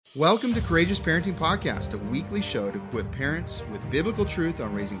Welcome to Courageous Parenting Podcast, a weekly show to equip parents with biblical truth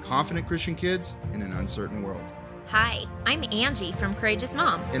on raising confident Christian kids in an uncertain world. Hi, I'm Angie from Courageous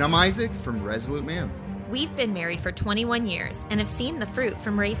Mom. And I'm Isaac from Resolute Man. We've been married for 21 years and have seen the fruit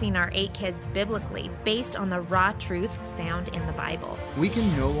from raising our 8 kids biblically based on the raw truth found in the Bible. We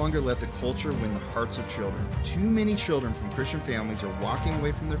can no longer let the culture win the hearts of children. Too many children from Christian families are walking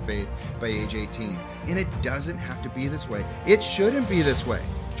away from their faith by age 18. And it doesn't have to be this way. It shouldn't be this way.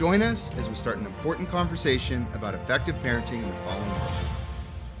 Join us as we start an important conversation about effective parenting in the following world.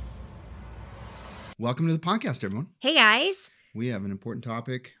 Welcome to the podcast, everyone. Hey, guys. We have an important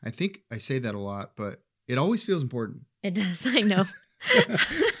topic. I think I say that a lot, but it always feels important. It does, I know.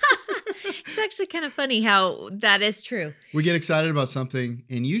 It's actually kind of funny how that is true. We get excited about something,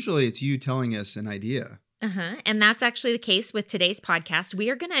 and usually it's you telling us an idea. And that's actually the case with today's podcast.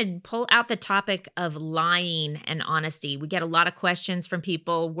 We are going to pull out the topic of lying and honesty. We get a lot of questions from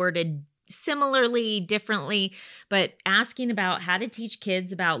people worded similarly, differently, but asking about how to teach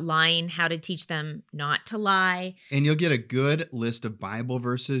kids about lying, how to teach them not to lie. And you'll get a good list of Bible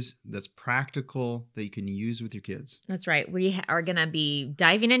verses that's practical that you can use with your kids. That's right. We are going to be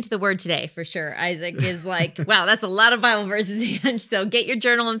diving into the word today for sure. Isaac is like, wow, that's a lot of Bible verses. So get your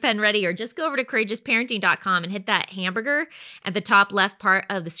journal and pen ready, or just go over to courageousparenting.com and hit that hamburger at the top left part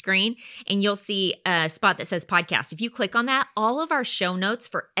of the screen, and you'll see a spot that says podcast. If you click on that, all of our show notes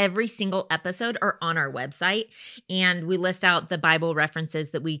for every single episode are on our website, and we list out the Bible references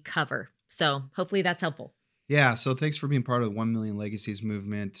that we cover. So hopefully that's helpful. Yeah, so thanks for being part of the 1 Million Legacies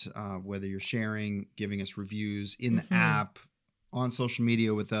movement, whether you're sharing, giving us reviews in the app, on social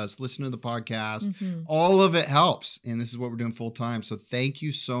media with us, listen to the podcast. All of it helps. And this is what we're doing full time. So thank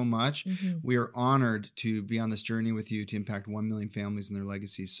you so much. We are honored to be on this journey with you to impact 1 million families and their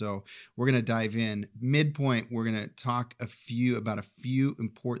legacies. So we're going to dive in. Midpoint, we're going to talk about a few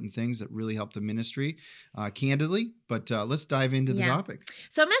important things that really help the ministry candidly. But let's dive into the topic.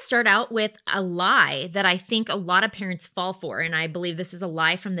 So I'm going to start out with a lie that I think a lot of parents fall for. And I believe this is a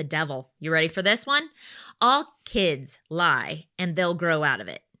lie from the devil. You ready for this one? All kids lie and they'll grow out of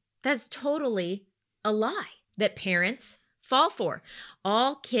it. That's totally a lie that parents fall for.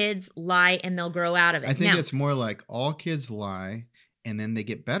 All kids lie and they'll grow out of it. I think it's more like all kids lie and then they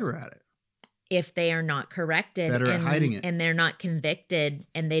get better at it. If they are not corrected better at hiding it. And they're not convicted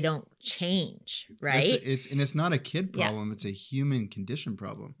and they don't change, right? It's not a kid problem. It's a human condition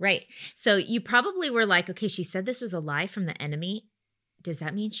problem. Right. So you probably were like, okay, she said this was a lie from the enemy. Does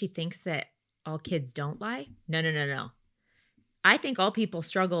that mean she thinks that all kids don't lie? No. I think all people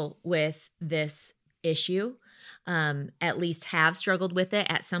struggle with this issue, at least have struggled with it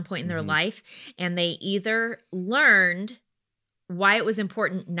at some point in their life. And they either learned why it was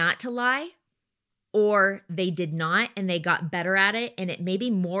important not to lie, or they did not and they got better at it, and it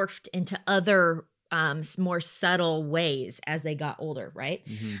maybe morphed into other more subtle ways as they got older, right?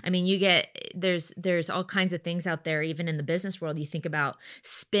 I mean, there's all kinds of things out there, even in the business world. You think about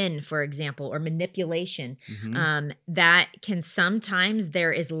spin, for example, or manipulation, that can sometimes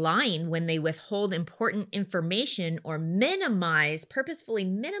there is lying when they withhold important information or purposefully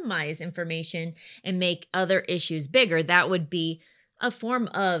minimize information and make other issues bigger. That would be a form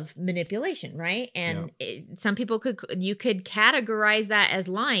of manipulation, right? And some people you could categorize that as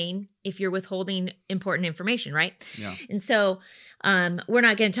lying if you're withholding important information, right? Yeah. And so we're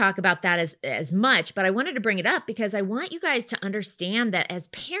not going to talk about that as much, but I wanted to bring it up because I want you guys to understand that as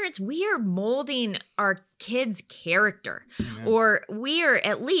parents, we are molding our kids' character, or we are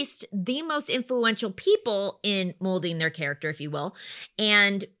at least the most influential people in molding their character, if you will.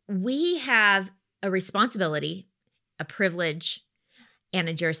 And we have a responsibility, a privilege, and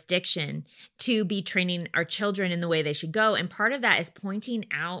a jurisdiction to be training our children in the way they should go. And part of that is pointing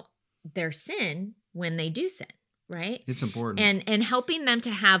out their sin when they do sin, right? It's important. And helping them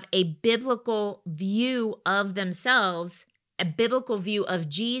to have a biblical view of themselves, a biblical view of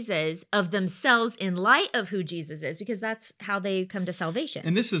Jesus, of themselves in light of who Jesus is, because that's how they come to salvation.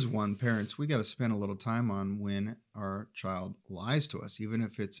 And this is one, parents, we got to spend a little time on when our child lies to us, even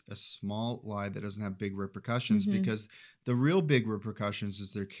if it's a small lie that doesn't have big repercussions, because the real big repercussions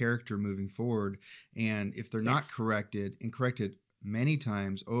is their character moving forward. And if they're not corrected many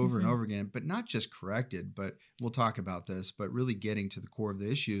times over and over again, but not just corrected, but we'll talk about this, but really getting to the core of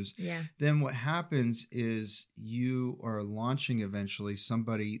the issues, then what happens is you are launching eventually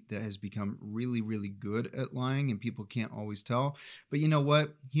somebody that has become really, really good at lying, and people can't always tell. But you know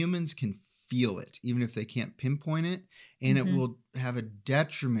what? Humans can feel it, even if they can't pinpoint it. And Mm-hmm. it will have a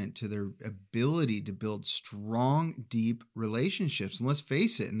detriment to their ability to build strong, deep relationships. And let's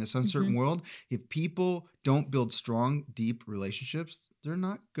face it, in this uncertain world, if people don't build strong, deep relationships, they're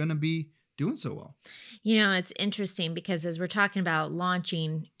not going to be doing so well. You know, it's interesting because as we're talking about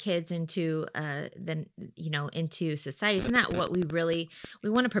launching kids into into society, isn't that what we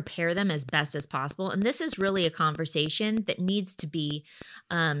want to prepare them as best as possible? And this is really a conversation that needs to be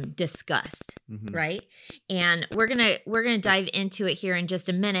discussed, right? And we're gonna dive into it here in just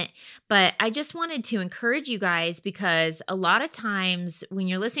a minute. But I just wanted to encourage you guys, because a lot of times when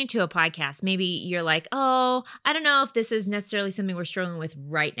you're listening to a podcast, maybe you're like, oh, I don't know if this is necessarily something we're struggling with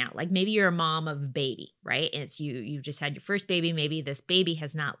right now. Like maybe you're a mom of a baby, right? And it's you just had your first baby. Maybe this baby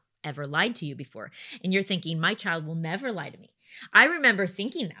has not ever lied to you before. And you're thinking, my child will never lie to me. I remember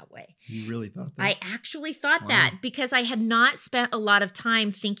thinking that way. You really thought that? I actually thought that because I had not spent a lot of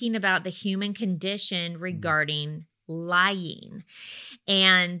time thinking about the human condition regarding lying.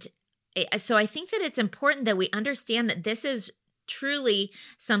 And so I think that it's important that we understand that this is truly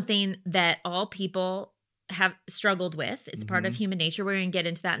something that all people have struggled with. It's part of human nature. We're going to get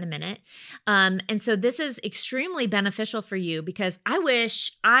into that in a minute. And so this is extremely beneficial for you, because I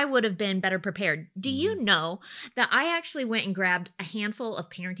wish I would have been better prepared. Do you know that I actually went and grabbed a handful of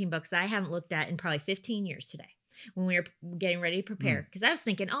parenting books that I haven't looked at in probably 15 years today when we were getting ready to prepare? Because I was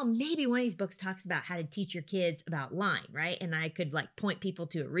thinking, oh, maybe one of these books talks about how to teach your kids about lying, right? And I could like point people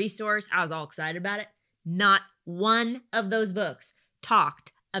to a resource. I was all excited about it. Not one of those books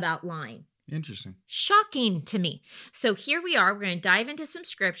talked about lying. Interesting. Shocking to me. So here we are. We're going to dive into some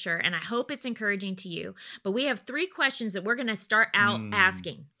scripture, and I hope it's encouraging to you. But we have 3 questions that we're going to start out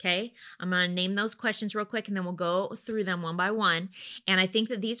asking, okay? I'm going to name those questions real quick, and then we'll go through them one by one. And I think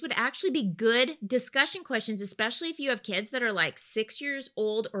that these would actually be good discussion questions, especially if you have kids that are like 6 years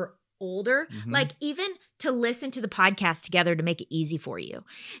old or older, like even to listen to the podcast together to make it easy for you.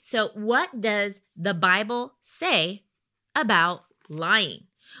 So what does the Bible say about lying?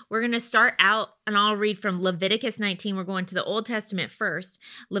 We're going to start out, and I'll read from Leviticus 19. We're going to the Old Testament first.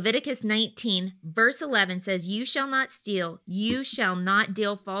 Leviticus 19, verse 11 says, "You shall not steal, you shall not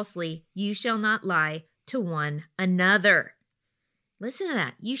deal falsely, you shall not lie to one another." Listen to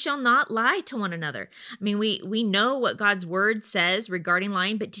that. You shall not lie to one another. I mean, we know what God's word says regarding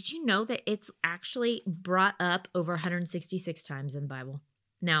lying, but did you know that it's actually brought up over 166 times in the Bible?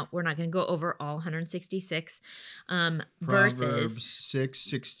 Now, we're not going to go over all 166 verses. Proverbs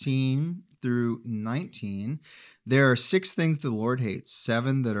 6:16 through 19. There are 6 things the Lord hates,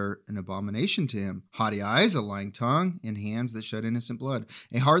 7 that are an abomination to him: haughty eyes, a lying tongue, and hands that shed innocent blood,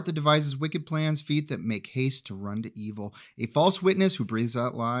 a heart that devises wicked plans, feet that make haste to run to evil, a false witness who breathes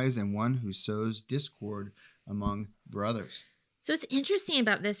out lies, and one who sows discord among brothers. So it's interesting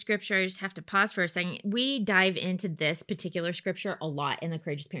about this scripture. I just have to pause for a second. We dive into this particular scripture a lot in the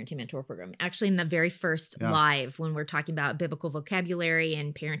Courageous Parenting Mentor Program. Actually, in the very first live, when we're talking about biblical vocabulary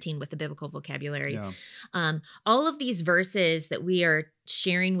and parenting with the biblical vocabulary. All of these verses that we are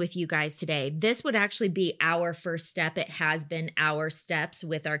sharing with you guys today, this would actually be our first step. It has been our steps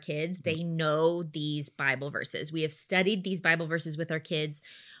with our kids. They know these Bible verses. We have studied these Bible verses with our kids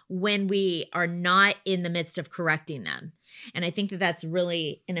when we are not in the midst of correcting them. And I think that that's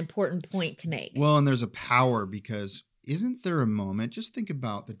really an important point to make. Well, and there's a power, because isn't there a moment, just think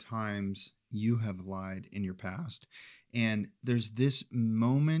about the times you have lied in your past, and there's this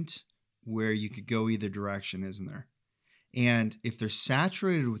moment where you could go either direction, isn't there? And if they're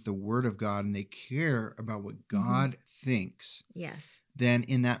saturated with the word of God and they care about what God thinks, then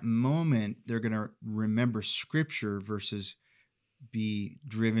in that moment, they're going to remember scripture versus be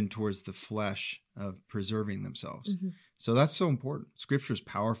driven towards the flesh of preserving themselves. So that's so important. Scripture is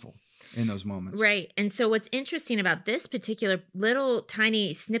powerful in those moments. Right. And so what's interesting about this particular little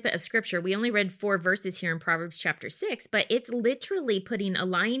tiny snippet of scripture, we only read 4 verses here in Proverbs chapter 6, but it's literally putting a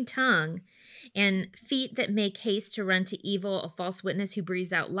lying tongue and feet that make haste to run to evil, a false witness who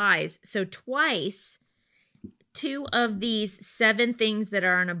breathes out lies. So twice, 2 of these 7 things that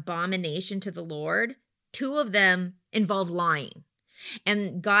are an abomination to the Lord, 2 of them involve lying.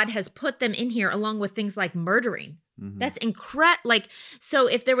 And God has put them in here along with things like murdering. That's incredible. Like, so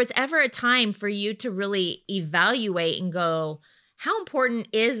if there was ever a time for you to really evaluate and go, how important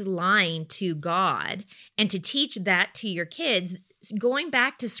is lying to God, and to teach that to your kids, going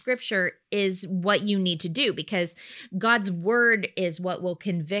back to scripture is what you need to do, because God's word is what will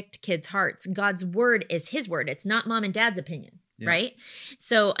convict kids' hearts. God's word is his word. It's not mom and dad's opinion, right?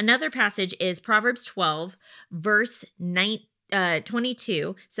 So another passage is Proverbs 12, verse 9.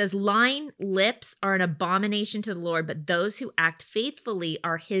 22 says, lying lips are an abomination to the Lord, but those who act faithfully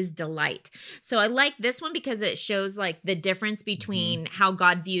are his delight. So I like this one because it shows like the difference between how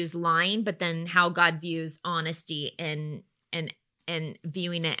God views lying, but then how God views honesty and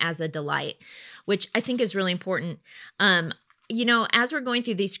viewing it as a delight, which I think is really important. You know, as we're going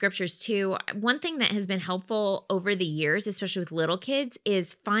through these scriptures too, one thing that has been helpful over the years, especially with little kids,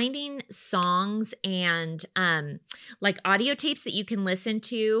 is finding songs and like audio tapes that you can listen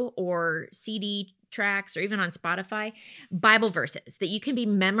to, or CD tracks, or even on Spotify, Bible verses that you can be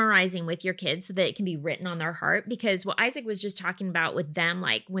memorizing with your kids so that it can be written on their heart. Because what Isaac was just talking about with them,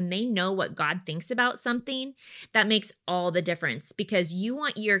 like when they know what God thinks about something, that makes all the difference, because you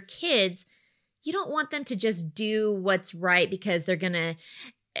want your kids, you don't want them to just do what's right because they're going to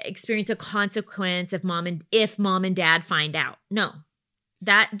experience a consequence if mom and dad find out. No,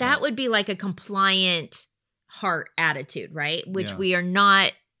 that would be like a compliant heart attitude, right? Which we are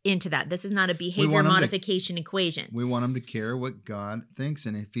not into that. This is not a behavior modification equation. We want them to care what God thinks.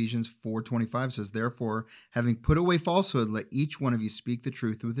 And Ephesians 4:25 says, therefore, having put away falsehood, let each one of you speak the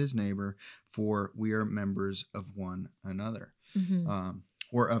truth with his neighbor, for we are members of one another.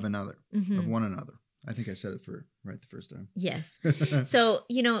 Or of another, of one another. I think I said it right the first time. Yes. So,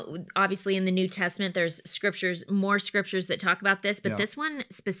 you know, obviously in the New Testament, there's more scriptures that talk about this, but this one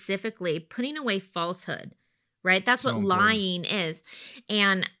specifically, putting away falsehood, right? That's what lying is.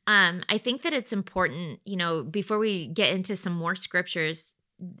 And I think that it's important, you know, before we get into some more scriptures,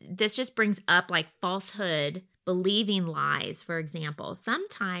 this just brings up like falsehood, believing lies, for example.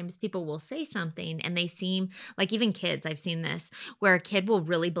 Sometimes people will say something and they seem like, even kids, I've seen this, where a kid will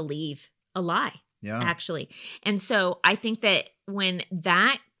really believe a lie, actually. And so I think that when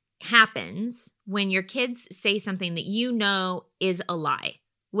that happens, when your kids say something that you know is a lie,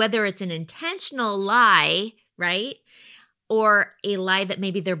 whether it's an intentional lie, right, or a lie that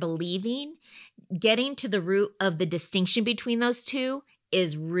maybe they're believing, getting to the root of the distinction between those two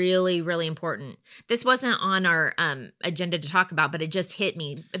is really, really important. This wasn't on our agenda to talk about, but it just hit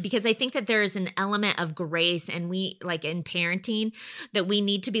me because I think that there is an element of grace, and we, like in parenting, that we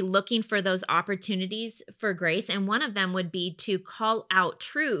need to be looking for those opportunities for grace. And one of them would be to call out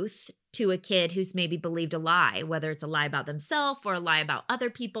truth to a kid who's maybe believed a lie, whether it's a lie about themselves or a lie about other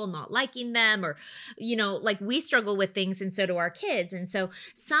people not liking them, or, you know, like we struggle with things and so do our kids. And so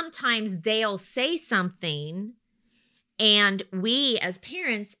sometimes they'll say something and we as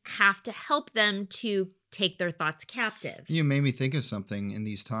parents have to help them to take their thoughts captive. You made me think of something in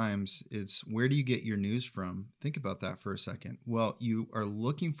these times. It's, where do you get your news from? Think about that for a second. Well, you are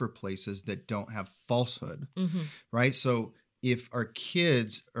looking for places that don't have falsehood, right? So if our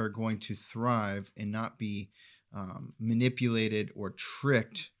kids are going to thrive and not be manipulated or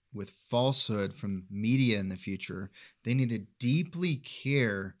tricked with falsehood from media in the future, they need to deeply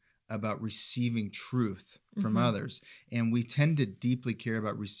care about receiving truth from others. And we tend to deeply care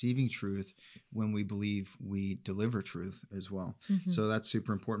about receiving truth when we believe we deliver truth as well. So that's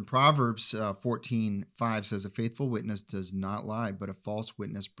super important. Proverbs 14:5 says, a faithful witness does not lie, but a false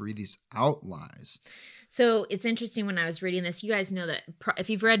witness breathes out lies. So it's interesting, when I was reading this, you guys know that if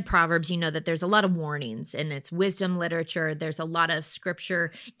you've read Proverbs, you know that there's a lot of warnings, and it's wisdom literature. There's a lot of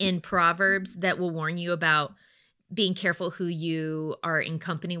scripture in Proverbs that will warn you about being careful who you are in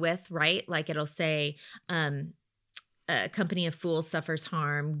company with, right? Like it'll say, a company of fools suffers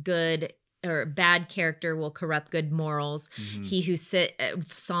harm, good or bad character will corrupt good morals.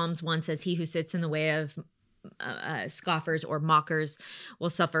 Psalms 1 says, he who sits in the way of scoffers or mockers will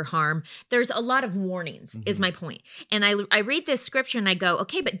suffer harm. There's a lot of warnings, is my point. And I read this scripture and I go,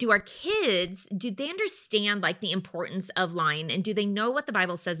 okay, but do our kids, do they understand like the importance of lying? And do they know what the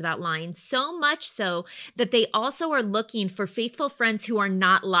Bible says about lying? So much so that they also are looking for faithful friends who are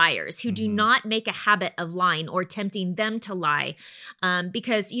not liars, who do not make a habit of lying or tempting them to lie.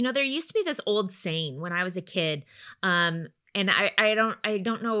 Because, you know, there used to be this old saying when I was a kid, and I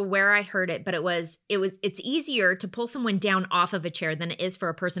don't know where I heard it, but it's easier to pull someone down off of a chair than it is for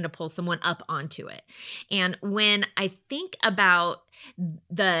a person to pull someone up onto it. And when I think about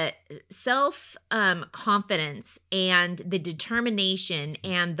the self confidence and the determination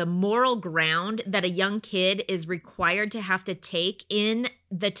and the moral ground that a young kid is required to have to take in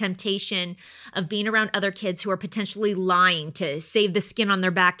the temptation of being around other kids who are potentially lying to save the skin on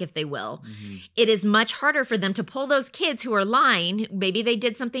their back, if they will, it is much harder for them to pull those kids who are lying. Maybe they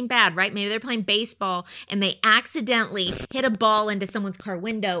did something bad, right? Maybe they're playing baseball and they accidentally hit a ball into someone's car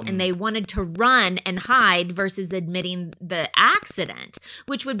window and they wanted to run and hide versus admitting the accident. accident,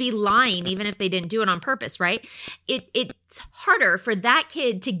 which would be lying even if they didn't do it on purpose, right? It's harder for that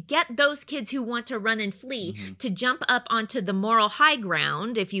kid to get those kids who want to run and flee to jump up onto the moral high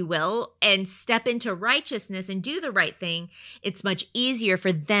ground, if you will, and step into righteousness and do the right thing. It's much easier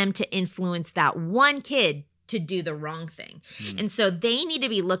for them to influence that one kid to do the wrong thing. And so they need to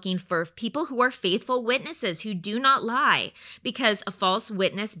be looking for people who are faithful witnesses who do not lie, because a false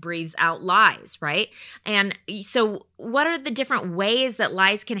witness breathes out lies, right? And so what are the different ways that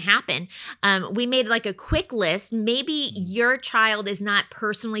lies can happen? We made like a quick list. Maybe your child is not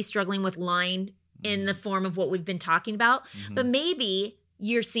personally struggling with lying in the form of what we've been talking about, but maybe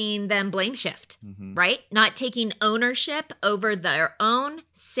you're seeing them blame shift, right? Not taking ownership over their own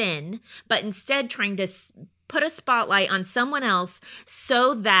sin, but instead trying to put a spotlight on someone else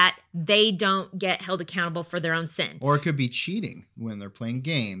so that they don't get held accountable for their own sin. Or it could be cheating when they're playing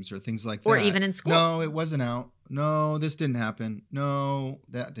games or things like that. Or even in school. No, it wasn't out. No, this didn't happen. No,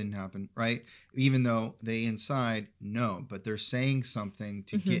 that didn't happen, right? Even though they inside know, but they're saying something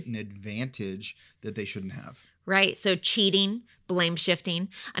to get an advantage that they shouldn't have. Right. So cheating, blame shifting.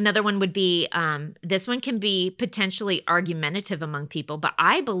 Another one would be, this one can be potentially argumentative among people, but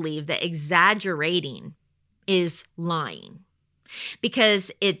I believe that exaggerating is lying.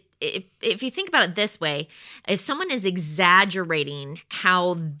 Because if you think about it this way, if someone is exaggerating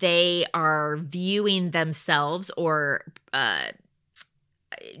how they are viewing themselves or kind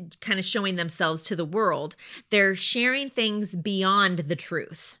of showing themselves to the world, they're sharing things beyond the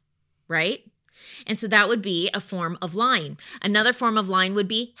truth, right? And so that would be a form of lying. Another form of lying would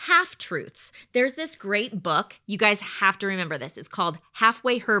be half-truths. There's this great book. You guys have to remember this. It's called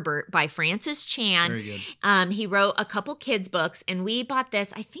Halfway Herbert by Francis Chan. Very good. He wrote a couple kids' books, and we bought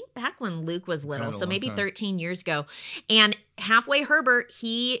this, I think, back when Luke was little, so maybe 13 years ago. And Halfway Herbert,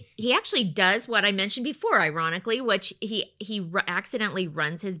 he actually does what I mentioned before, ironically, which he accidentally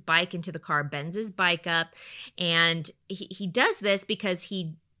runs his bike into the car, bends his bike up, and he does this because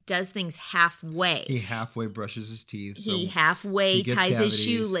he does things halfway. He halfway brushes his teeth. He halfway ties cavities. his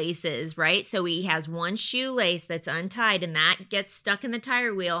shoelaces, right? So he has one shoelace that's untied and that gets stuck in the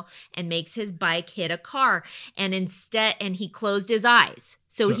tire wheel and makes his bike hit a car. And he closed his eyes.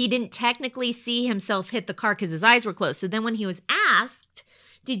 So he didn't technically see himself hit the car because his eyes were closed. So then when he was asked,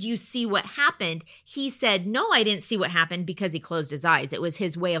 did you see what happened? He said, no, I didn't see what happened because he closed his eyes. It was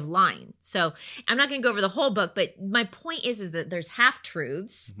his way of lying. So I'm not going to go over the whole book, but my point is that there's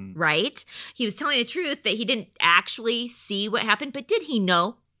half-truths, right? He was telling the truth that he didn't actually see what happened, but did he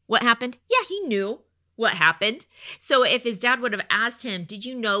know what happened? Yeah, he knew what happened. So if his dad would have asked him, did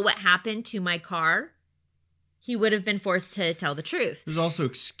you know what happened to my car? He would have been forced to tell the truth. There's also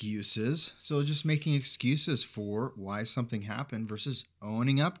excuses. So just making excuses for why something happened versus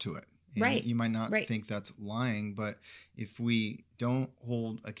owning up to it. And right. You might not think that's lying, but if we don't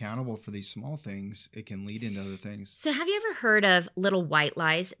hold accountable for these small things, it can lead into other things. So have you ever heard of little white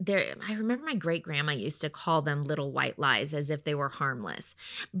lies? I remember my great-grandma used to call them little white lies as if they were harmless.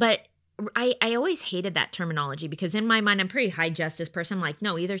 But I always hated that terminology because in my mind, I'm a pretty high justice person. I'm like,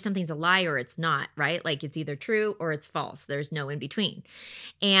 no, either something's a lie or it's not, right? Like it's either true or it's false. There's no in between.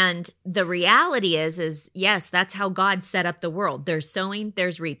 And the reality is yes, that's how God set up the world. There's sowing,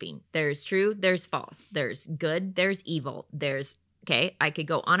 there's reaping. There's true, there's false. There's good, there's evil. Okay, I could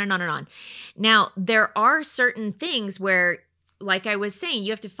go on and on and on. Now, there are certain things where, like I was saying,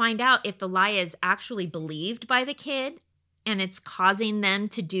 you have to find out if the lie is actually believed by the kid and it's causing them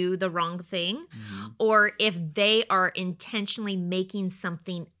to do the wrong thing, or if they are intentionally making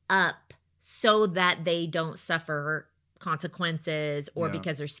something up so that they don't suffer consequences, or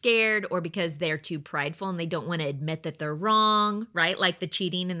because they're scared, or because they're too prideful and they don't want to admit that they're wrong, right? Like the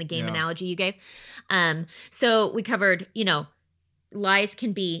cheating in the game analogy you gave. So we covered, lies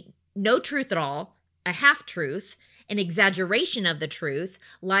can be no truth at all, a half-truth, an exaggeration of the truth.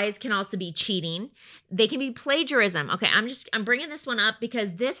 Lies can also be cheating. They can be plagiarism. Okay, I'm bringing this one up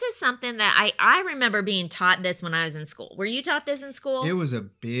because this is something that I remember being taught this when I was in school. Were you taught this in school? It was a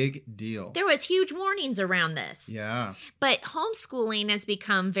big deal. There was huge warnings around this. Yeah. But homeschooling has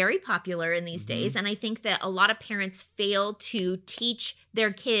become very popular in these days, and I think that a lot of parents fail to teach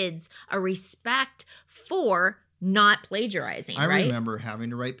their kids a respect for not plagiarizing. I remember having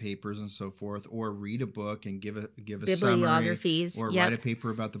to write papers and so forth, or read a book and give a bibliographies, summary, or write a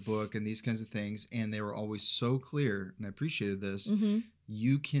paper about the book and these kinds of things. And they were always so clear, and I appreciated this.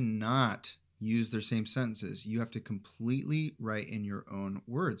 You cannot use their same sentences. You have to completely write in your own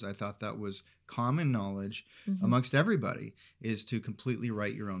words. I thought that was common knowledge amongst everybody, is to completely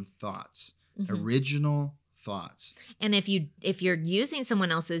write your own thoughts, original thoughts. And if you're using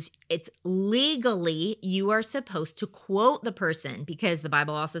someone else's, it's legally you are supposed to quote the person, because the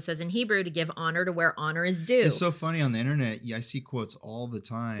Bible also says in Hebrew to give honor to where honor is due. It's so funny on the internet. I see quotes all the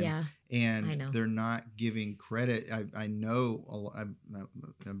time. Yeah. And they're not giving credit. I know,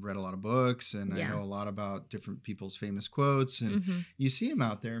 I've read a lot of books, and I know a lot about different people's famous quotes, and you see them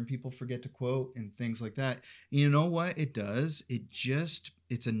out there and people forget to quote and things like that. You know what it does?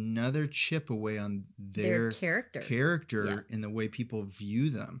 It's another chip away on their character in the way people view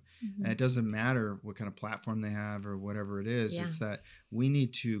them. And it doesn't matter what kind of platform they have or whatever it is. It's that we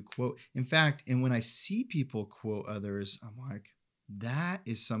need to quote. In fact, and when I see people quote others, I'm like, that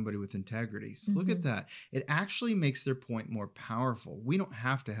is somebody with integrity. So look at that. It actually makes their point more powerful. We don't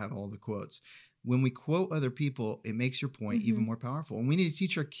have to have all the quotes. When we quote other people, it makes your point even more powerful. And we need to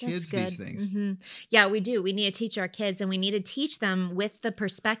teach our kids these things. Yeah, we do. We need to teach our kids, and we need to teach them with the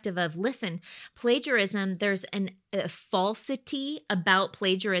perspective of, listen, plagiarism, there's a falsity about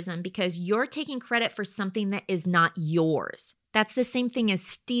plagiarism because you're taking credit for something that is not yours. That's the same thing as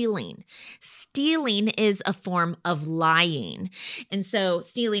stealing. Stealing is a form of lying. And so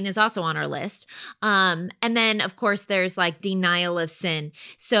stealing is also on our list. And then, of course, there's like denial of sin.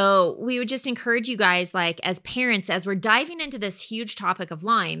 So we would just encourage you guys, like as parents, as we're diving into this huge topic of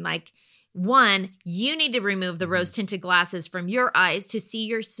lying, like, one, you need to remove the rose-tinted glasses from your eyes to see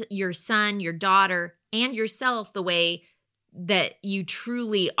your son, your daughter, and yourself the way that you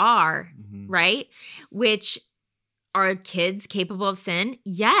truly are, right? Which, are kids capable of sin?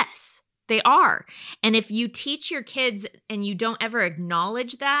 Yes, they are. And if you teach your kids and you don't ever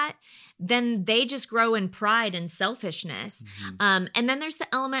acknowledge that, then they just grow in pride and selfishness. And then there's the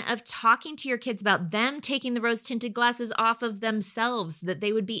element of talking to your kids about them taking the rose-tinted glasses off of themselves, that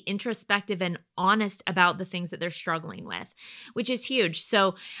they would be introspective and honest about the things that they're struggling with, which is huge.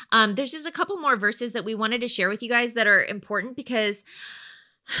 So there's just a couple more verses that we wanted to share with you guys that are important, because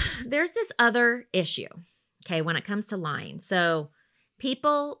there's this other issue. Okay, when it comes to lying. So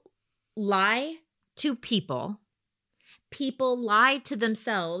people lie to people. People lie to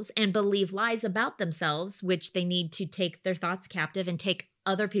themselves and believe lies about themselves, which they need to take their thoughts captive and take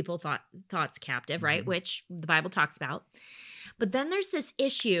other people's thoughts captive, right? Which the Bible talks about. But then there's this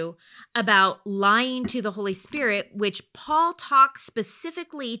issue about lying to the Holy Spirit, which Paul talks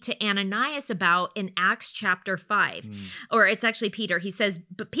specifically to Ananias about in Acts chapter 5. Or it's actually Peter. He says,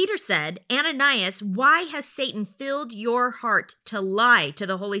 but Peter said, Ananias, why has Satan filled your heart to lie to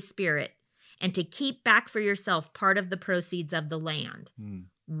the Holy Spirit and to keep back for yourself part of the proceeds of the land?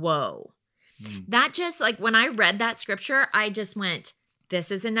 Whoa. That just, like, when I read that scripture, I just went,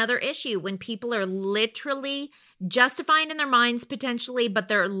 this is another issue when people are literally justifying in their minds potentially, but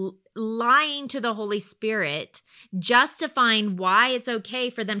they're lying to the Holy Spirit, justifying why it's okay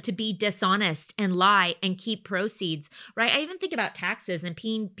for them to be dishonest and lie and keep proceeds, right? I even think about taxes and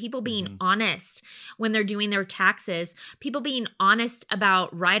people being honest when they're doing their taxes, people being honest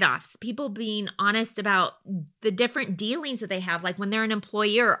about write-offs, people being honest about the different dealings that they have. Like when they're an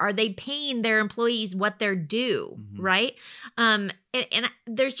employer, are they paying their employees what they're due, right? And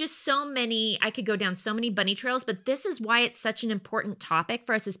there's just so many, I could go down so many bunny trails, but this is why it's such an important topic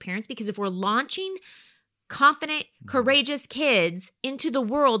for us as parents, because if we're launching confident, courageous kids into the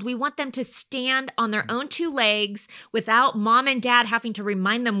world, we want them to stand on their own two legs without mom and dad having to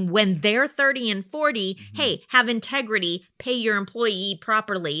remind them when they're 30 and 40, hey, have integrity, pay your employee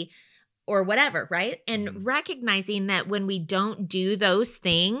properly, or whatever, right? And recognizing that when we don't do those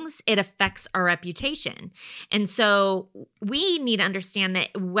things, it affects our reputation. And so we need to understand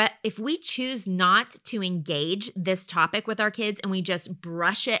that if we choose not to engage this topic with our kids and we just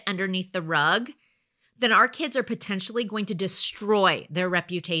brush it underneath the rug, then our kids are potentially going to destroy their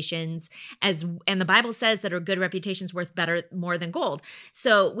reputations, and the Bible says that a good reputation is worth more than gold.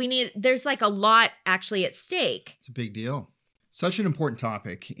 So there's like a lot actually at stake. It's a big deal. Such an important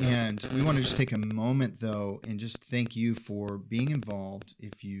topic, and we want to just take a moment, though, and just thank you for being involved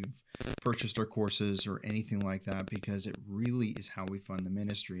if you've purchased our courses or anything like that, because it really is how we fund the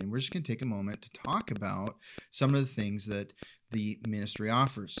ministry. And we're just going to take a moment to talk about some of the things that the ministry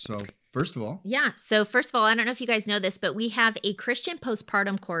offers. So first of all, I don't know if you guys know this, but we have a Christian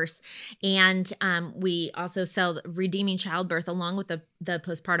postpartum course, and we also sell Redeeming Childbirth along with the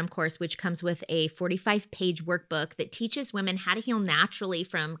postpartum course, which comes with a 45-page workbook that teaches women how to heal naturally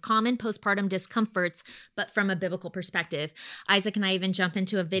from common postpartum discomforts, but from a biblical perspective. Isaac and I even jump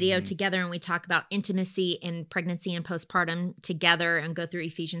into a video together, and we talk about intimacy in pregnancy and postpartum together and go through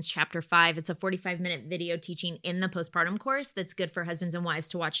Ephesians chapter 5. It's a 45-minute video teaching in the postpartum course that's good for husbands and wives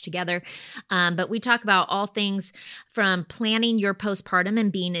to watch together. But we talk about all things from planning your postpartum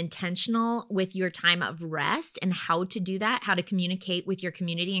and being intentional with your time of rest and how to do that, how to communicate with your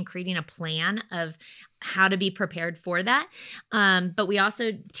community and creating a plan of how to be prepared for that. But we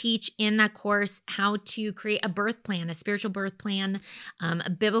also teach in that course how to create a birth plan, a spiritual birth plan, a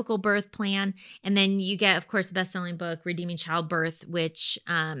biblical birth plan. And then you get, of course, the best-selling book, Redeeming Childbirth, which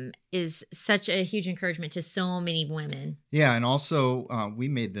is such a huge encouragement to so many women. Yeah. And also we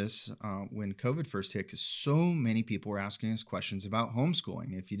made this when COVID first hit, because so many people were asking us questions about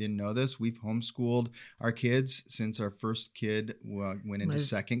homeschooling. If you didn't know this, we've homeschooled our kids since our first kid went into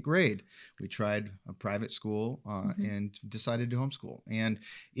second grade. We tried a private school and decided to homeschool. And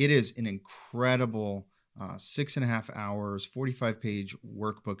it is an incredible 6.5 hours, 45-page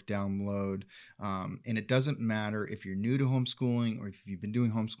workbook download. And it doesn't matter if you're new to homeschooling or if you've been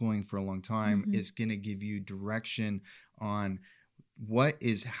doing homeschooling for a long time. It's going to give you direction on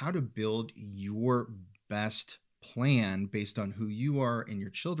how to build your best plan based on who you are and your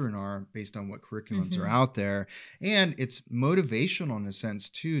children are, based on what curriculums are out there. And it's motivational in a sense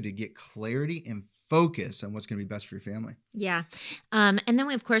too, to get clarity and focus on what's going to be best for your family. Yeah. And then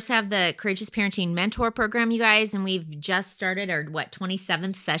we, of course, have the Courageous Parenting Mentor Program, you guys, and we've just started our,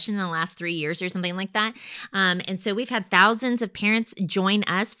 27th session in the last 3 years or something like that. And so we've had thousands of parents join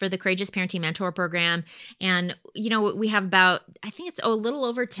us for the Courageous Parenting Mentor Program. And, we have about, I think it's a little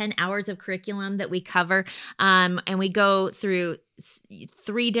over 10 hours of curriculum that we cover. And we go through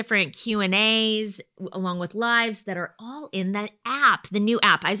 3 different Q&As along with lives that are all in that app, the new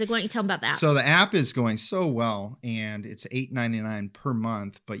app. Isaac, why don't you tell them about that? So the app is going so well, and it's $8.99 per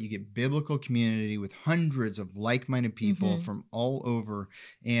month, but you get biblical community with hundreds of like-minded people from all over.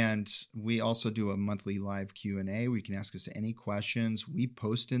 And we also do a monthly live Q&A where you can ask us any questions. We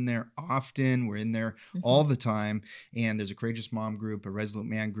post in there often. We're in there all the time. And there's a Courageous Mom group, a Resolute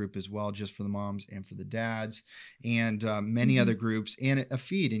Man group as well, just for the moms and for the dads, and many other groups, and a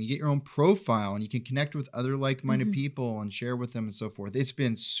feed, and you get your own profile, and you can connect with other like-minded people and share with them and so forth. It's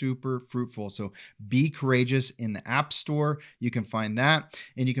been super fruitful. So Be Courageous in the App Store. You can find that,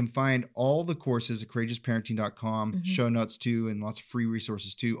 and you can find all the courses at courageousparenting.com, show notes too, and lots of free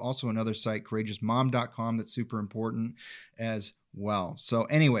resources too. Also another site, courageousmom.com, that's super important as well. So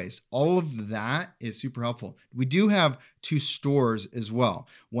anyways, all of that is super helpful. We do have 2 stores as well.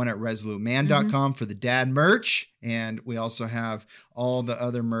 One at resoluteman.com for the dad merch. And we also have all the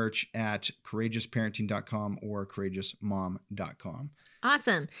other merch at courageousparenting.com or courageousmom.com.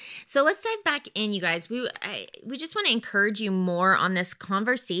 Awesome. So let's dive back in, you guys. We just want to encourage you more on this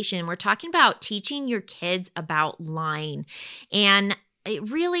conversation. We're talking about teaching your kids about lying. And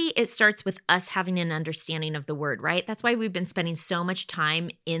it starts with us having an understanding of the word, right? That's why we've been spending so much time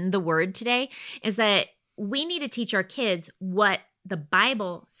in the word today, is that we need to teach our kids what the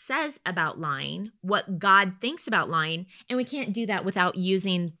Bible says about lying, what God thinks about lying, and we can't do that without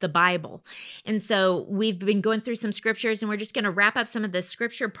using the Bible. And so we've been going through some scriptures, and we're just going to wrap up some of the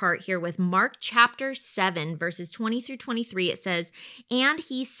scripture part here with Mark chapter 7, verses 20 through 23. It says, "And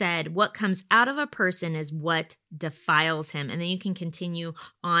he said, what comes out of a person is what defiles him." And then you can continue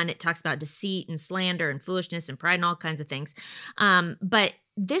on. It talks about deceit and slander and foolishness and pride and all kinds of things. But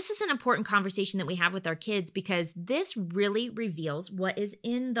this is an important conversation that we have with our kids, because this really reveals what is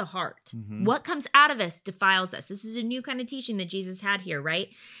in the heart. What comes out of us defiles us. This is a new kind of teaching that Jesus had here, right?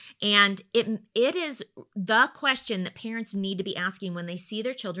 And it is the question that parents need to be asking when they see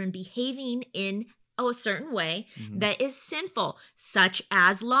their children behaving in a certain way that is sinful, such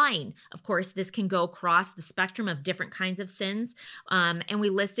as lying. Of course, this can go across the spectrum of different kinds of sins. And we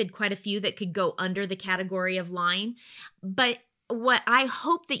listed quite a few that could go under the category of lying. But what I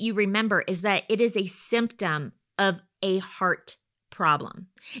hope that you remember is that it is a symptom of a heart problem.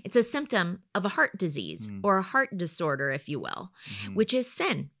 It's a symptom of a heart disease or a heart disorder, if you will, which is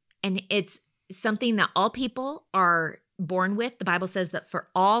sin. And it's something that all people are born with. The Bible says that for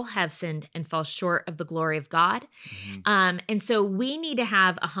all have sinned and fall short of the glory of God. And so we need to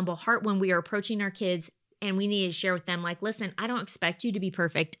have a humble heart when we are approaching our kids, and we need to share with them, like, listen, I don't expect you to be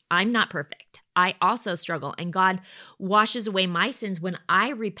perfect. I'm not perfect. I also struggle, and God washes away my sins when I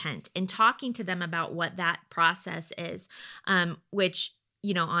repent, and talking to them about what that process is, which,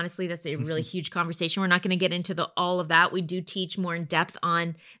 honestly, that's a really huge conversation. We're not going to get into all of that. We do teach more in depth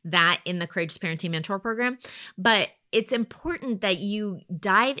on that in the Courageous Parenting Mentor Program, but it's important that you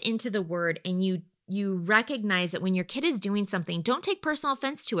dive into the word and you recognize that when your kid is doing something, don't take personal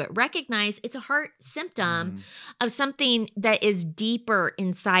offense to it. Recognize it's a heart symptom of something that is deeper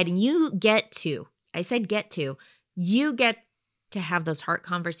inside. And you get to have those heart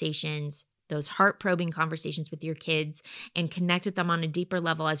conversations those heart-probing conversations with your kids and connect with them on a deeper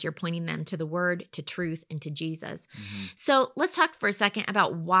level as you're pointing them to the word, to truth, and to Jesus. Mm-hmm. So let's talk for a second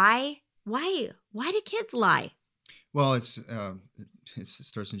about why do kids lie? Well, it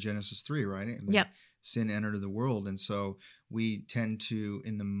starts in Genesis 3, right? I mean, Yep. Sin entered the world. And so we tend to,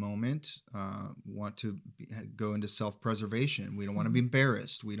 in the moment, want to go into self-preservation. We don't want to be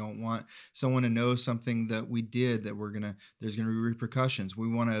embarrassed. We don't want someone to know something that we did that there's going to be repercussions. We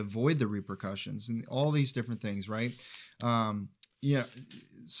want to avoid the repercussions and all these different things, right?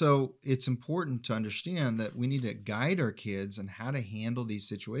 So it's important to understand that we need to guide our kids on how to handle these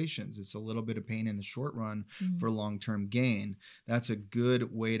situations. It's a little bit of pain in the short run for long-term gain. That's a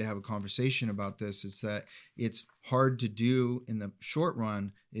good way to have a conversation about this, is that it's hard to do in the short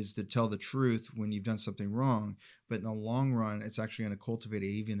run is to tell the truth when you've done something wrong. But in the long run, it's actually going to cultivate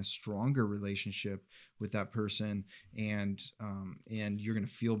even a stronger relationship with that person, and you're going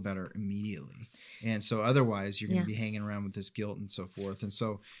to feel better immediately. And so otherwise, you're going to be hanging around with this guilt and so forth. And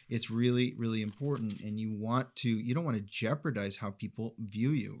so it's really, really important. And you don't want to jeopardize how people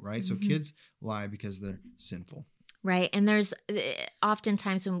view you, right? So kids lie because they're sinful. Right. And there's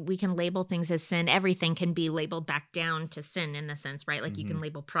oftentimes when we can label things as sin, everything can be labeled back down to sin in the sense, right? Like you can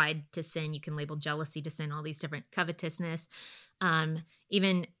label pride to sin, you can label jealousy to sin, all these different covetousness,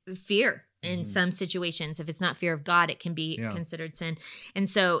 even fear in some situations. If it's not fear of God, it can be considered sin. And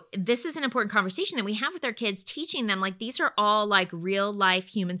so this is an important conversation that we have with our kids, teaching them like these are all like real life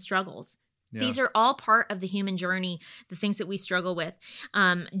human struggles. Yeah. These are all part of the human journey, the things that we struggle with.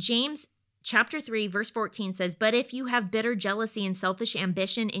 James Chapter 3, verse 14 says, "But if you have bitter jealousy and selfish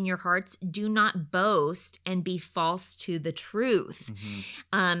ambition in your hearts, do not boast and be false to the truth."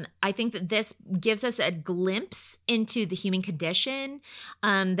 I think that this gives us a glimpse into the human condition,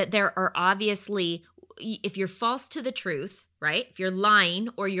 that there are obviously, if you're false to the truth, right? If you're lying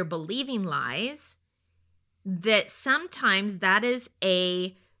or you're believing lies, that sometimes that is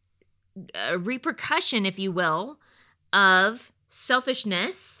a repercussion, if you will, of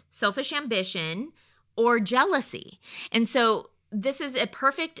selfishness, selfish ambition, or jealousy. And so this is a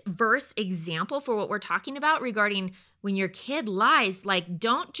perfect verse example for what we're talking about regarding when your kid lies. Like,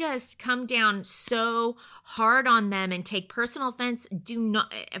 don't just come down so hard on them and take personal offense. Do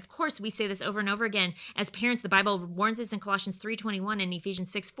not, of course, we say this over and over again. As parents, the Bible warns us in Colossians 3:21 and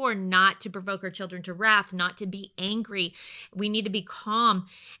Ephesians 6:4 not to provoke our children to wrath, not to be angry. We need to be calm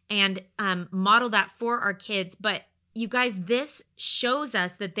and model that for our kids. But you guys, this shows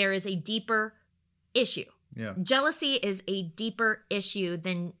us that there is a deeper issue. Yeah. Jealousy is a deeper issue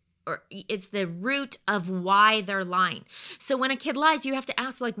or it's the root of why they're lying. So when a kid lies, you have to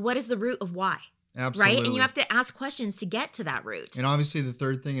ask, like, what is the root of why? Absolutely. Right? And you have to ask questions to get to that root. And obviously the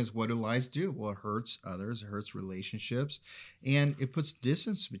third thing is, what do lies do? Well, it hurts others, it hurts relationships, and it puts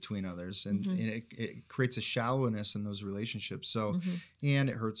distance between others, and, and it creates a shallowness in those relationships. So, and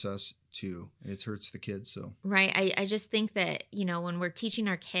it hurts us too. It hurts the kids. So, right. I just think that, when we're teaching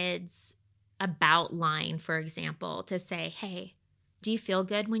our kids about lying, for example, to say, hey, do you feel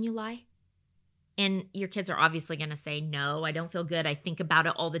good when you lie? And your kids are obviously going to say, no, I don't feel good. I think about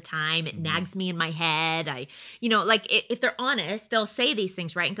it all the time. It nags me in my head. If they're honest, they'll say these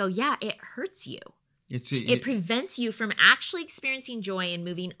things, right? And go, yeah, it hurts you. It prevents you from actually experiencing joy and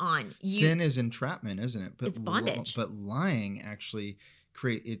moving on. Sin is entrapment, isn't it? It's bondage. But lying actually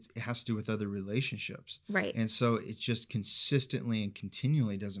it has to do with other relationships. Right. And so it just consistently and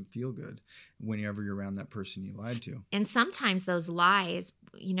continually doesn't feel good whenever you're around that person you lied to. And sometimes those lies,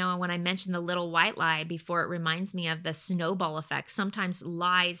 when I mentioned the little white lie before, it reminds me of the snowball effect. Sometimes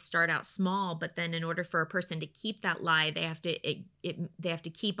lies start out small, but then in order for a person to keep that lie, they have to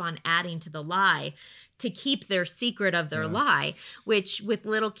keep on adding to the lie to keep their secret of their lie, which with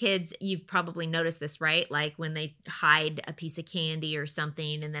little kids, you've probably noticed this, right? Like when they hide a piece of candy or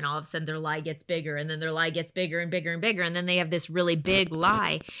something, and then all of a sudden their lie gets bigger, and then their lie gets bigger and bigger and bigger, and then they have this really big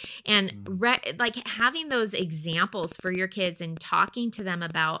lie. And like having those examples for your kids and talking to them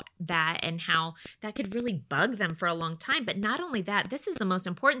about that and how that could really bug them for a long time. But not only that, this is the most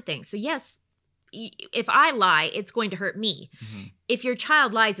important thing. So yes, if I lie, it's going to hurt me. If your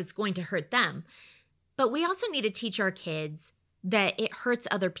child lies, it's going to hurt them. But we also need to teach our kids that it hurts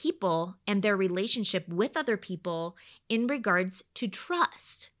other people and their relationship with other people in regards to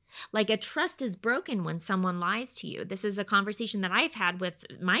trust. Like a trust is broken when someone lies to you. This is a conversation that I've had with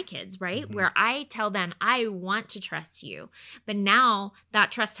my kids, right? Where I tell them, I want to trust you. But now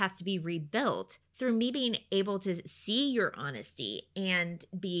that trust has to be rebuilt through me being able to see your honesty and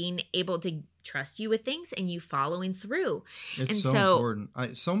being able to trust you with things and you following through. It's so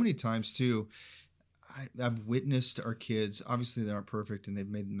important. So many times too, I've witnessed our kids, obviously they aren't perfect and they've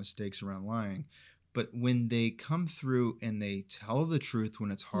made mistakes around lying, but when they come through and they tell the truth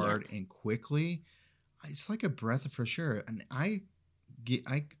when it's hard and quickly, it's like a breath of fresh air. And I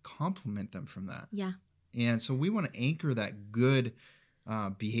compliment them from that. Yeah. And so we want to anchor that good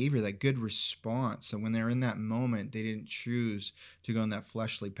behavior, that good response. So when they're in that moment, they didn't choose to go in that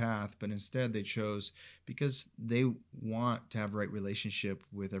fleshly path, but instead they chose because they want to have right relationship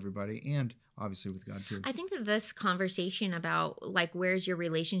with everybody and obviously with God too. I think that this conversation about like, where's your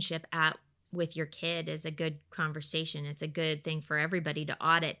relationship at with your kid is a good conversation. It's a good thing for everybody to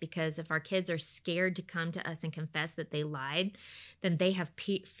audit, because if our kids are scared to come to us and confess that they lied, then they have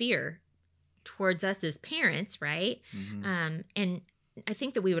fear towards us as parents, right? Mm-hmm. And I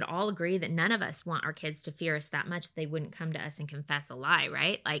think that we would all agree that none of us want our kids to fear us that much that they wouldn't come to us and confess a lie,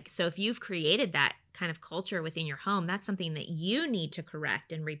 right? Like, so if you've created that kind of culture within your home, that's something that you need to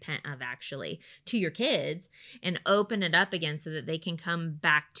correct and repent of, actually, to your kids, and open it up again so that they can come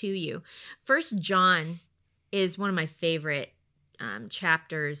back to you. 1 John is one of my favorite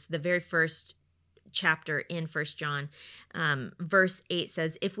chapters. The very first chapter in 1 John, verse 8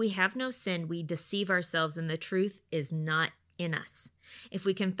 says, "If we have no sin, we deceive ourselves and the truth is not in us. If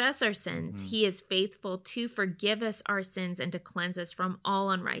we confess our sins, he is faithful to forgive us our sins and to cleanse us from all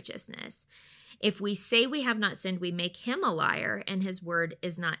unrighteousness. If we say we have not sinned, we make him a liar and his word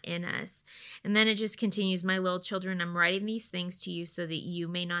is not in us." And then it just continues, "My little children, I'm writing these things to you so that you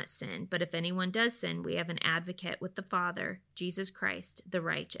may not sin. But if anyone does sin, we have an advocate with the Father, Jesus Christ, the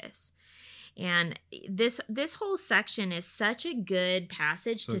righteous." And this whole section is such a good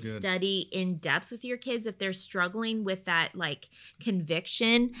passage to study in depth with your kids if they're struggling with that like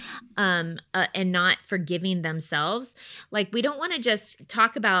conviction and not forgiving themselves. Like, we don't want to just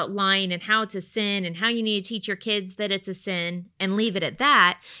talk about lying and how it's a sin and how you need to teach your kids that it's a sin and leave it at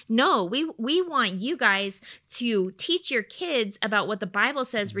that. No, we want you guys to teach your kids about what the Bible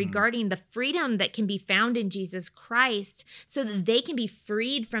says regarding the freedom that can be found in Jesus Christ, so that they can be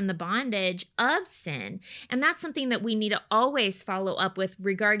freed from the bondage of sin. And that's something that we need to always follow up with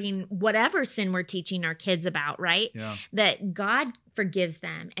regarding whatever sin we're teaching our kids about, right? Yeah. That God forgives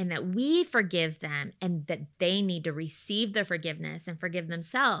them and that we forgive them, and that they need to receive the forgiveness and forgive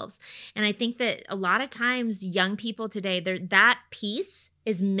themselves. And I think that a lot of times young people today, that piece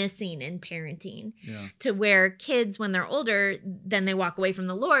is missing in parenting, to where kids, when they're older, then they walk away from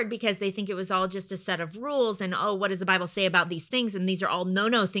the Lord because they think it was all just a set of rules and, oh, what does the Bible say about these things? And these are all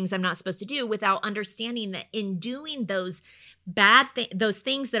no things I'm not supposed to do, without understanding that in doing those those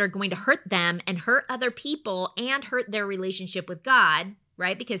things that are going to hurt them and hurt other people and hurt their relationship with God,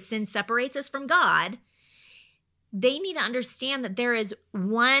 right? Because sin separates us from God. They need to understand that there is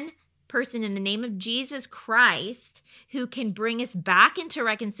one person in the name of Jesus Christ who can bring us back into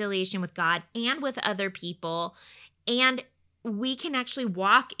reconciliation with God and with other people. And we can actually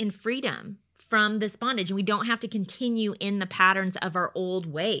walk in freedom from this bondage, and we don't have to continue in the patterns of our old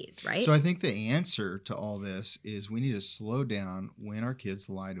ways, right? So I think the answer to all this is we need to slow down when our kids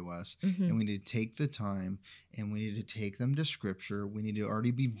lie to us, and we need to take the time, and we need to take them to scripture. We need to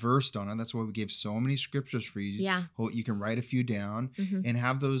already be versed on it. That's why we gave so many scriptures for you. Yeah. You can write a few down and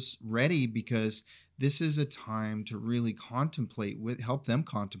have those ready, because this is a time to really help them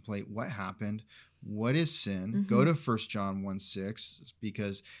contemplate what happened. What is sin? Go to 1 John 1:6,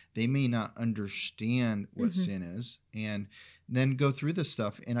 because they may not understand what sin is, and then go through this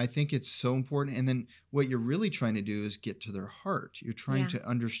stuff. And I think it's so important. And then what you're really trying to do is get to their heart. You're trying to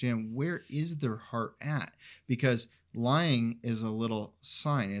understand, where is their heart at? Because lying is a little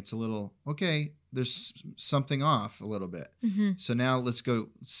sign. It's a little, okay, there's something off a little bit. So now let's go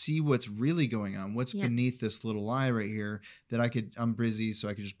see what's really going on. What's beneath this little lie right here that I'm busy, so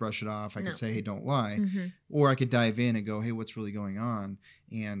I could just brush it off. I could say, hey, don't lie. Or I could dive in and go, hey, what's really going on?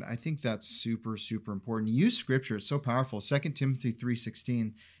 And I think that's super, super important. Use scripture. It's so powerful. 2 Timothy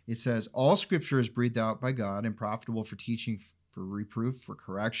 3:16, it says, all scripture is breathed out by God and profitable for teaching, for reproof, for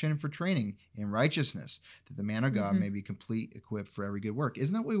correction, and for training in righteousness, that the man of God may be complete, equipped for every good work.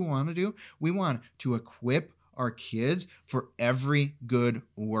 Isn't that what we want to do? We want to equip our kids for every good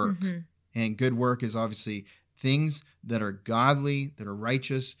work. And good work is obviously things that are godly, that are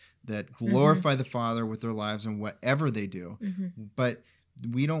righteous, that glorify the Father with their lives and whatever they do. But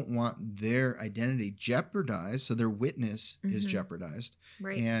we don't want their identity jeopardized, so their witness is jeopardized.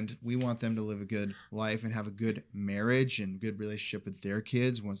 Right. And we want them to live a good life and have a good marriage and good relationship with their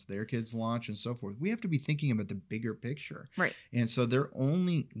kids once their kids launch and so forth. We have to be thinking about the bigger picture. Right. And so they're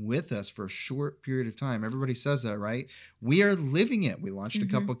only with us for a short period of time. Everybody says that, right? We are living it. We launched a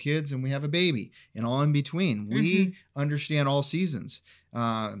couple kids and we have a baby, and all in between. We understand all seasons.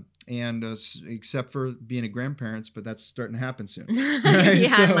 And except for being a grandparents, but that's starting to happen soon. Right?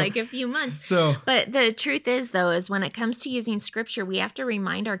 Yeah, so, like a few months. So, but the truth is, though, is when it comes to using scripture, we have to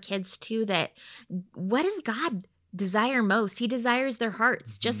remind our kids too that what does God desire most? He desires their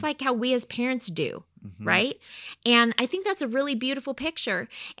hearts, just like how we as parents do. Right? And I think that's a really beautiful picture.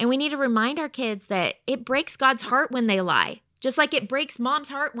 And we need to remind our kids that it breaks God's heart when they lie. Just like it breaks mom's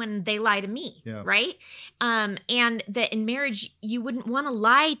heart when they lie to me, right? And that in marriage, you wouldn't want to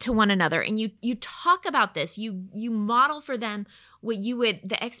lie to one another. And you talk about this. You model for them what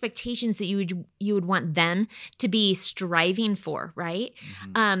the expectations that you would want them to be striving for, right?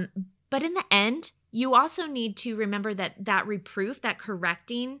 But in the end, you also need to remember that reproof, that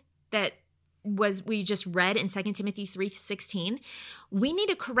correcting, that we just read in 2 Timothy 3:16, we need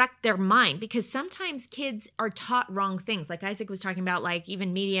to correct their mind, because sometimes kids are taught wrong things. Like Isaac was talking about, like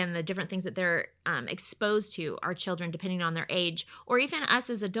even media and the different things that they're exposed to, our children, depending on their age, or even us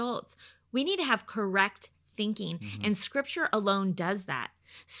as adults. We need to have correct thinking, and scripture alone does that.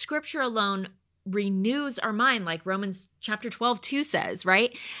 Scripture alone renews our mind, like Romans chapter 12:2 says,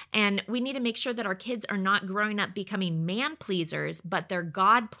 right? And we need to make sure that our kids are not growing up becoming man pleasers, but they're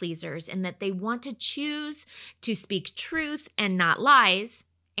God pleasers, and that they want to choose to speak truth and not lies,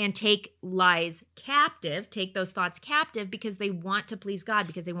 and take lies captive, take those thoughts captive, because they want to please God,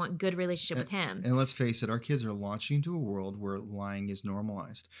 because they want good relationship with Him. And let's face it, our kids are launching into a world where lying is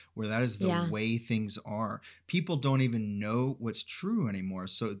normalized, where that is the way things are. People don't even know what's true anymore.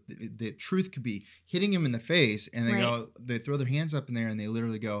 So the truth could be hitting them in the face, and they throw their hands up in there, and they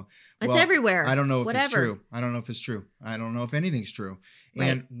literally go, "It's everywhere. I don't know if it's true. I don't know if it's true. I don't know if anything's true."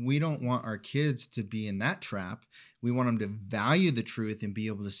 And we don't want our kids to be in that trap. We want them to value the truth and be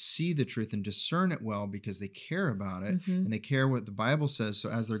able to see the truth and discern it well, because they care about it and they care what the Bible says. So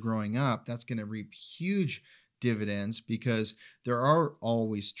as they're growing up, that's going to reap huge dividends, because there are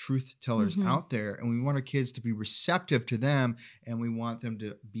always truth tellers out there, and we want our kids to be receptive to them, and we want them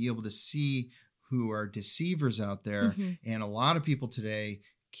to be able to see who are deceivers out there. And a lot of people today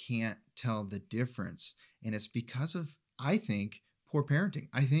can't tell the difference. And it's because of, I think, poor parenting.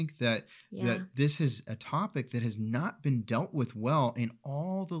 I think that this is a topic that has not been dealt with well in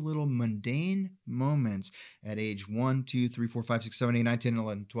all the little mundane moments at age 1, 2, 3, 4, 5, 6, 7, 8, 9, 10,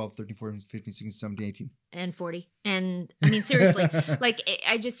 11, 12, 13, 14, 15, 16, 17, 18. And 40. And I mean, seriously, like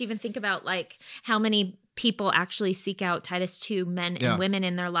I just even think about like how many people actually seek out Titus 2 men and women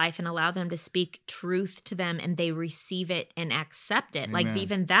in their life and allow them to speak truth to them, and they receive it and accept it. Amen. Like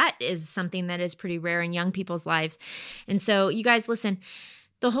even that is something that is pretty rare in young people's lives. And so you guys listen,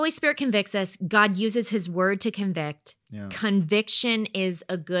 the Holy Spirit convicts us. God uses His word to convict. Yeah. Conviction is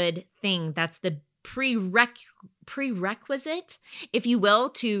a good thing. That's the prerequisite, if you will,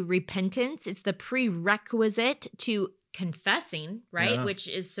 to repentance. It's the prerequisite to confessing, right? Yeah. Which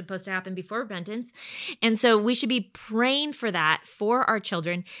is supposed to happen before repentance. And so we should be praying for that for our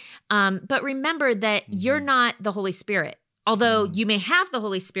children. But remember that you're not the Holy Spirit. Although you may have the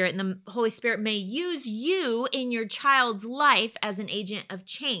Holy Spirit, and the Holy Spirit may use you in your child's life as an agent of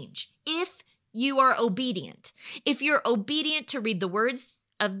change, if you are obedient. If you're obedient to read the words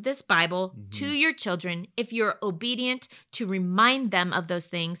of this Bible to your children, if you're obedient to remind them of those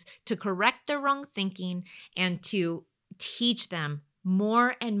things, to correct their wrong thinking, and to teach them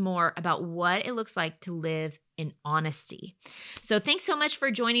more and more about what it looks like to live in honesty. So thanks so much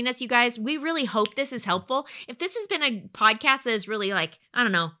for joining us, you guys. We really hope this is helpful. If this has been a podcast that has really, like, I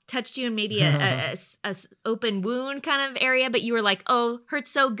don't know, touched you in maybe a open wound kind of area, but you were like, oh,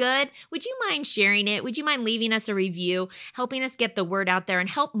 hurts so good, would you mind sharing it? Would you mind leaving us a review, helping us get the word out there and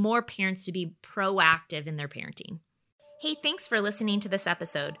help more parents to be proactive in their parenting? Hey, thanks for listening to this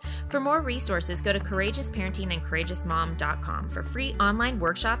episode. For more resources, go to CourageousParenting and CourageousMom.com for free online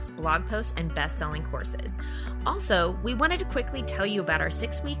workshops, blog posts, and best-selling courses. Also, we wanted to quickly tell you about our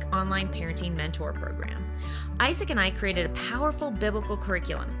 6-week online parenting mentor program. Isaac and I created a powerful biblical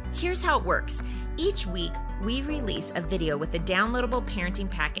curriculum. Here's how it works. Each week, we release a video with a downloadable parenting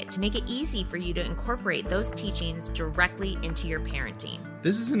packet to make it easy for you to incorporate those teachings directly into your parenting.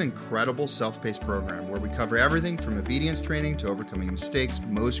 This is an incredible self-paced program where we cover everything from obedience training to overcoming mistakes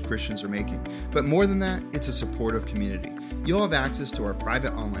most Christians are making. But more than that, it's a supportive community. You'll have access to our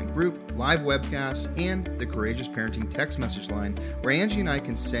private online group, live webcasts, and the Courageous Parenting text message line, where Angie and I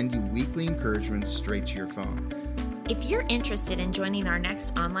can send you weekly encouragements straight to your phone. If you're interested in joining our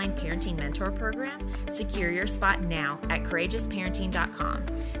next online parenting mentor program, secure your spot now at CourageousParenting.com.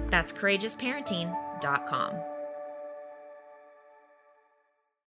 That's CourageousParenting.com.